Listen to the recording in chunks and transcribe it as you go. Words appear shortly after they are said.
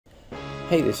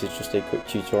Hey, this is just a quick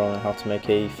tutorial on how to make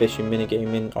a fishing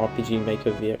minigame in RPG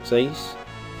Maker VX Ace.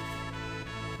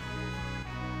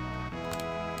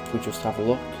 If we just have a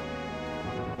look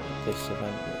at this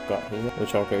event we've got here,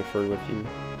 which I'll go through with you.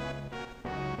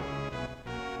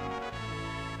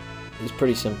 It's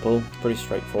pretty simple, pretty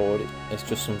straightforward. It's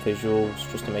just some visuals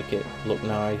just to make it look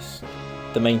nice.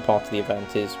 The main part of the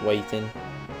event is waiting.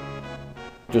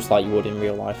 Just like you would in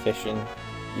real life fishing,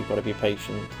 you've got to be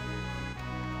patient.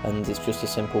 And it's just a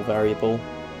simple variable,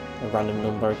 a random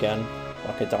number again,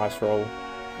 like a dice roll,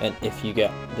 and if you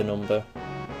get the number,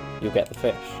 you'll get the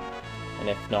fish, and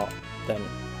if not, then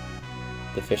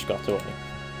the fish got away.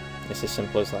 It's as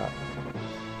simple as that.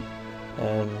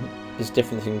 There's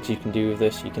different things you can do with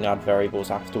this. You can add variables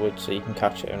afterwards, so you can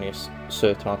catch it only a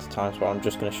certain amount of times, but I'm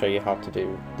just going to show you how to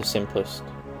do the simplest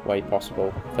way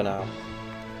possible for now.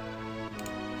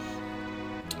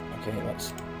 Okay,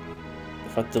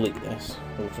 if I delete this,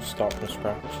 we'll just start from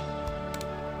scratch.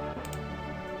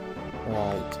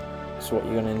 Right, so what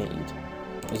you're going to need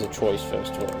is a choice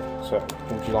first of all. So,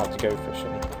 would you like to go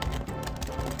fishing?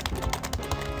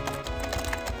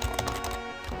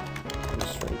 Pretty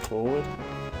straightforward.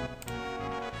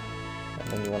 And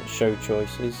then you want show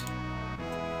choices,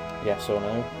 yes or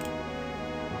no.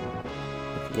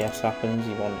 If yes happens,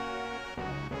 you want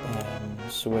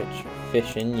switch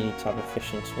fishing, you need to have a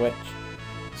fishing switch.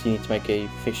 So you need to make a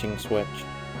fishing switch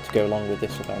to go along with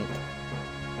this event.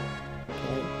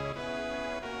 Okay.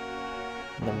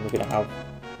 And then we're going to have,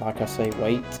 like I say,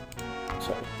 wait.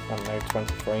 So, I don't know,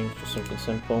 20 frames, just something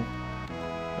simple,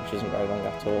 which isn't very long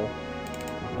at all.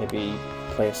 Maybe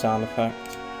play a sound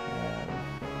effect.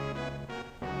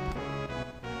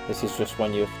 This is just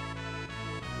when you're...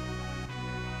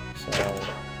 So,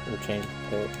 we'll change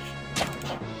the pitch.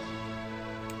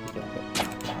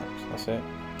 That's it.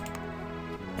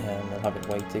 And we'll have it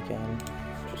wait again,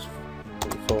 just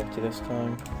 40 this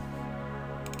time.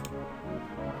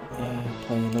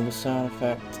 Play another sound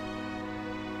effect.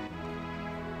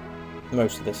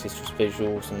 Most of this is just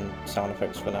visuals and sound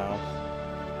effects for now.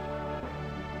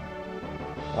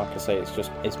 Like I say,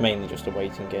 it's mainly just a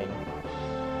waiting game.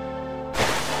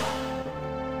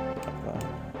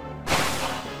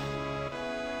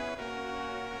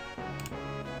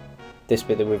 This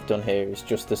bit that we've done here is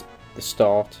just the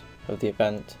start of the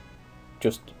event,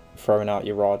 just throwing out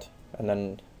your rod and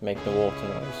then making a water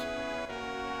noise.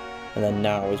 And then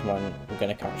now is when we're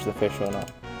going to catch the fish or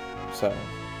not. So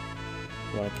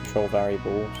you want to control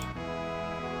variables,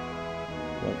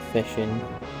 you want fishing,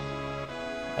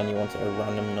 and you want it a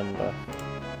random number.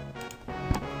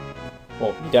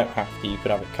 Well, you don't have to, you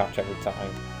could have it catch every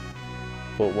time,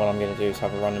 but what I'm going to do is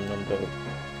have a random number.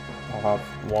 I'll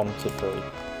have 1 to 3.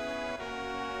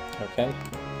 Okay.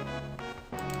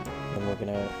 Then we're going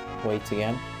to wait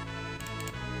again.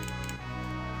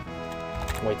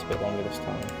 Wait a bit longer this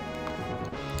time.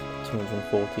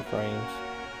 240 frames.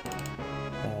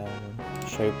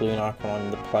 Show balloon icon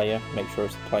on the player. Make sure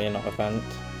it's the player, not event.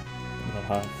 And we'll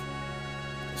have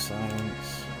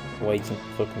silence. Waiting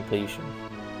for completion.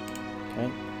 Okay.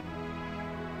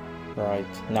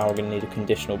 Right. Now we're going to need a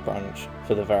conditional branch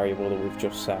for the variable that we've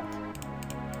just set.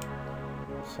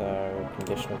 So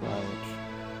conditional branch.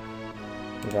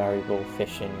 Variable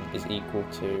fishing is equal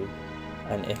to,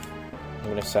 and if I'm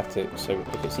going to set it so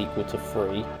if it's equal to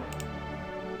 3,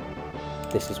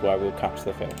 this is where we'll catch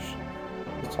the fish,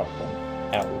 the top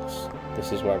one. Else,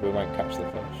 this is where we won't catch the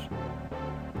fish.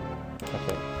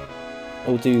 Okay,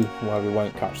 we'll do where we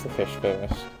won't catch the fish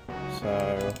first.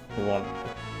 So we want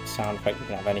a sound effect. You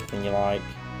can have anything you like.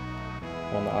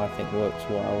 One that I think works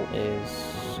well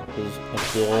is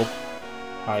absorb,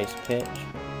 highest pitch.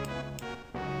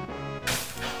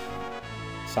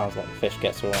 Sounds like the fish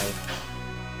gets away.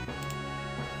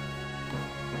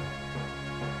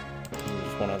 You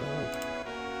just want a little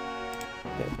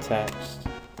bit of text.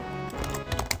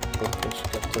 The fish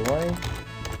gets away.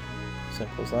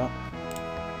 Simple as that.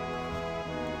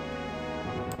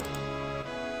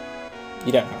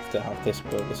 You don't have to have this,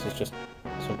 but this is just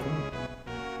something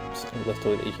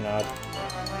little that you can add.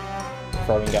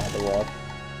 Throwing out the rod.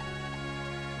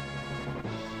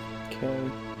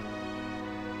 Okay.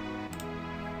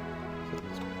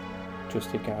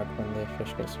 Just a gag when the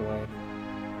fish gets away.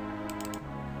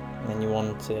 And then you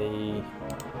want you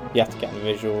have to get the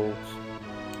visuals.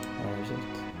 Where is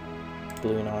it?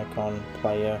 Balloon icon,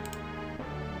 player.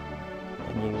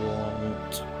 And you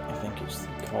want, I think it's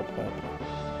the cobweb.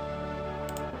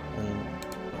 And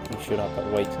you should have that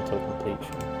wait until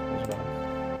completion as well.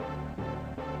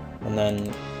 And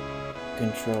then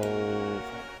control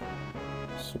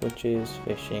switches,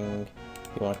 fishing,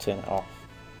 you want to turn it off.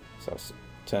 So that's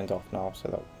turned off now, so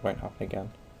that won't happen again.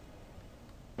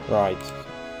 Right,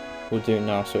 we'll do it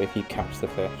now, so if you catch the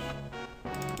fish.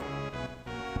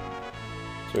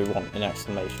 So we want an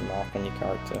exclamation mark on your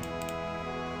character.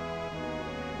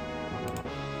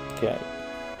 Okay.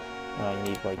 Now you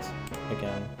need weight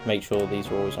again. Make sure these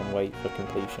are always on weight for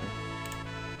completion.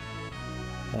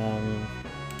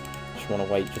 Just want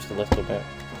to wait just a little bit.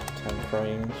 10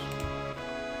 frames.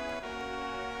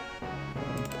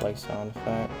 Play sound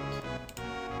effect.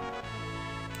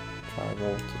 Try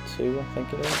water 2, I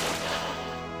think it is.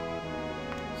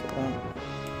 Is it that?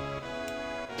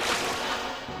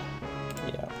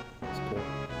 Yeah, that's good.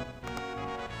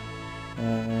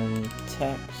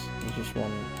 Text, you just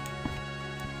want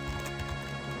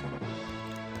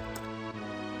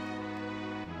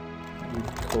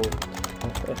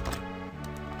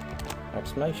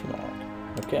exclamation mark.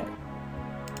 Okay.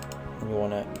 And you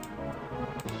want to.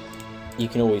 You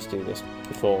can always do this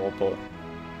before, but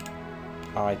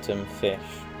item fish.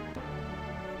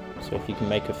 So if you can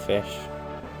make a fish,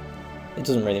 it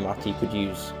doesn't really matter. You could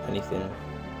use anything.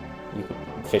 You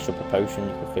could fish up a potion.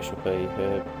 You could fish up a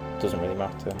herb. Doesn't really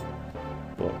matter.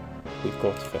 But we've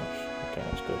got a fish. Okay,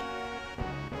 that's good.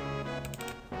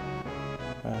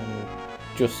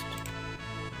 Just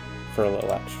for a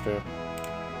little extra,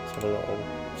 let's have a little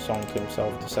song to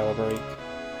himself to celebrate.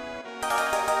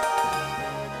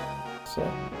 That's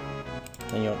it.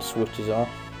 Then you want switches off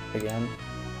again.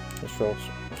 The short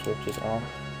switches off.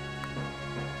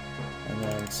 And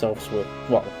then self switch.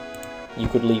 Well, you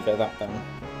could leave it at that then.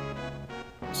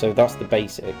 So that's the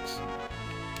basics.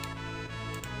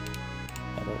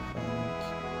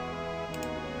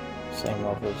 Same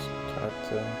levels,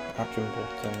 character, action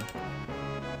button.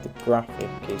 The graphic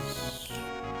is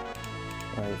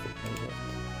where is it?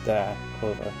 There,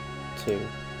 over 2.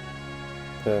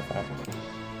 Perfect.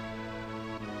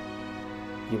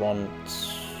 You want,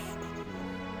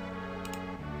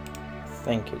 I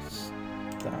think it's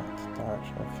that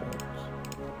directional fix.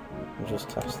 We'll just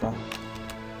test that.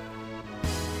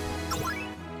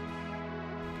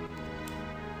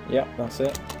 Yep, that's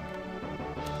it.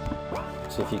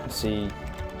 So if you can see,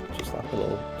 just like a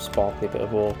little sparkly bit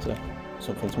of water,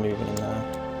 something's moving in there.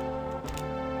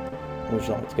 Would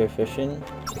you like to go fishing?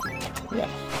 Yes.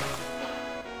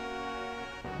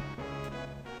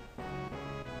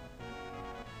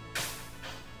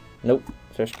 Nope,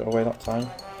 fish got away that time.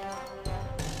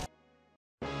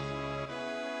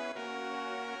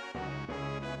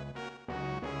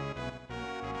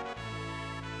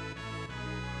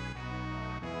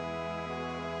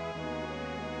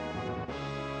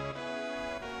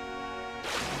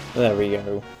 There we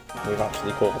go, we've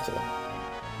actually caught it.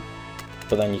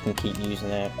 But then you can keep using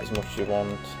it as much as you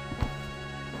want.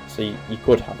 So you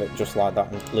could have it just like that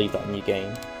and leave that in your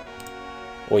game.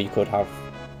 Or you could have,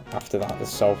 after that, the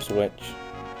self switch,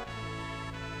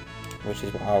 which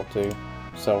is what I'll do.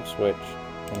 Self switch,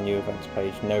 and new events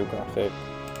page, no graphic.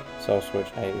 Self switch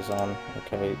 8 is on,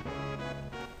 okay.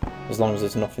 As long as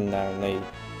there's nothing there in the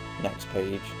next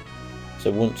page. So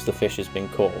once the fish has been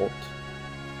caught,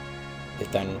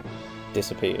 it then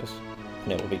disappears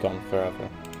and it will be gone forever.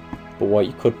 But what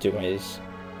you could do is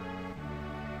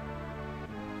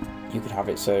you could have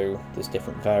it so there's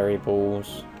different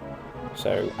variables.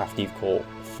 So after you've caught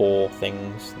 4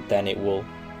 things, then it will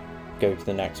go to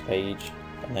the next page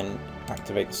and then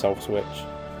activate the self switch.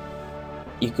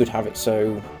 You could have it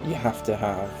so you have to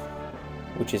have,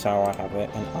 which is how I have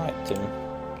it, an item.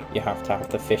 You have to have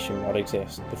the fishing rod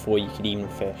exist before you could even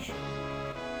fish.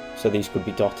 So these could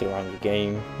be dotted around your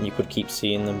game, and you could keep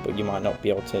seeing them, but you might not be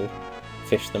able to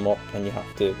fish them up, and you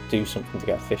have to do something to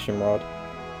get a fishing rod.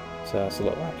 So that's a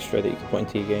little extra that you could put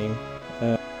into your game.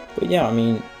 But yeah, I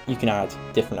mean, you can add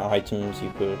different items.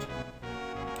 You could,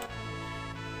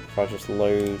 if I just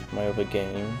load my other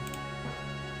game,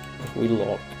 if we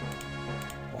look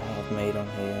what I've made on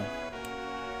here,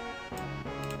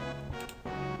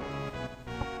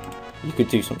 you could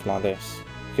do something like this.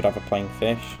 You could have a plain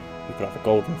fish. You could have a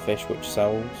golden fish which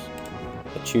sells,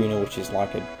 a tuna which is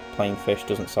like a plain fish,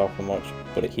 doesn't sell for much,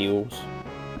 but it heals.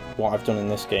 What I've done in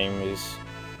this game is,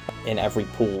 in every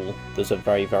pool, there's a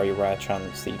very, very rare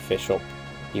chance that you fish up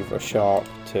either a shark,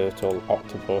 turtle,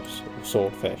 octopus, or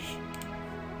swordfish.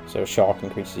 So a shark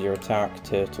increases your attack,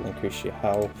 turtle increases your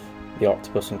health, the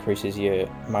octopus increases your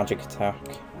magic attack,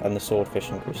 and the swordfish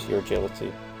increases your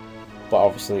agility. But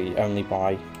obviously only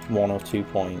by 1 or 2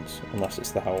 points, unless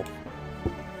it's the health.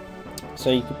 So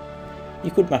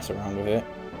you could mess around with it.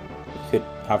 You could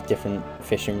have different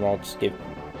fishing rods, give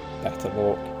better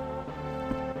luck,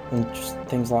 and just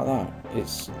things like that.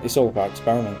 It's all about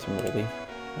experimenting really,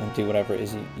 and do whatever it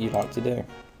is you like to do.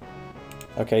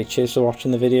 Okay, cheers for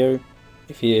watching the video.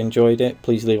 If you enjoyed it,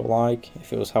 please leave a like.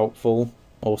 If it was helpful,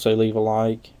 also leave a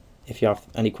like. If you have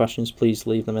any questions, please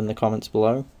leave them in the comments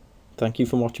below. Thank you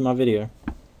for watching my video.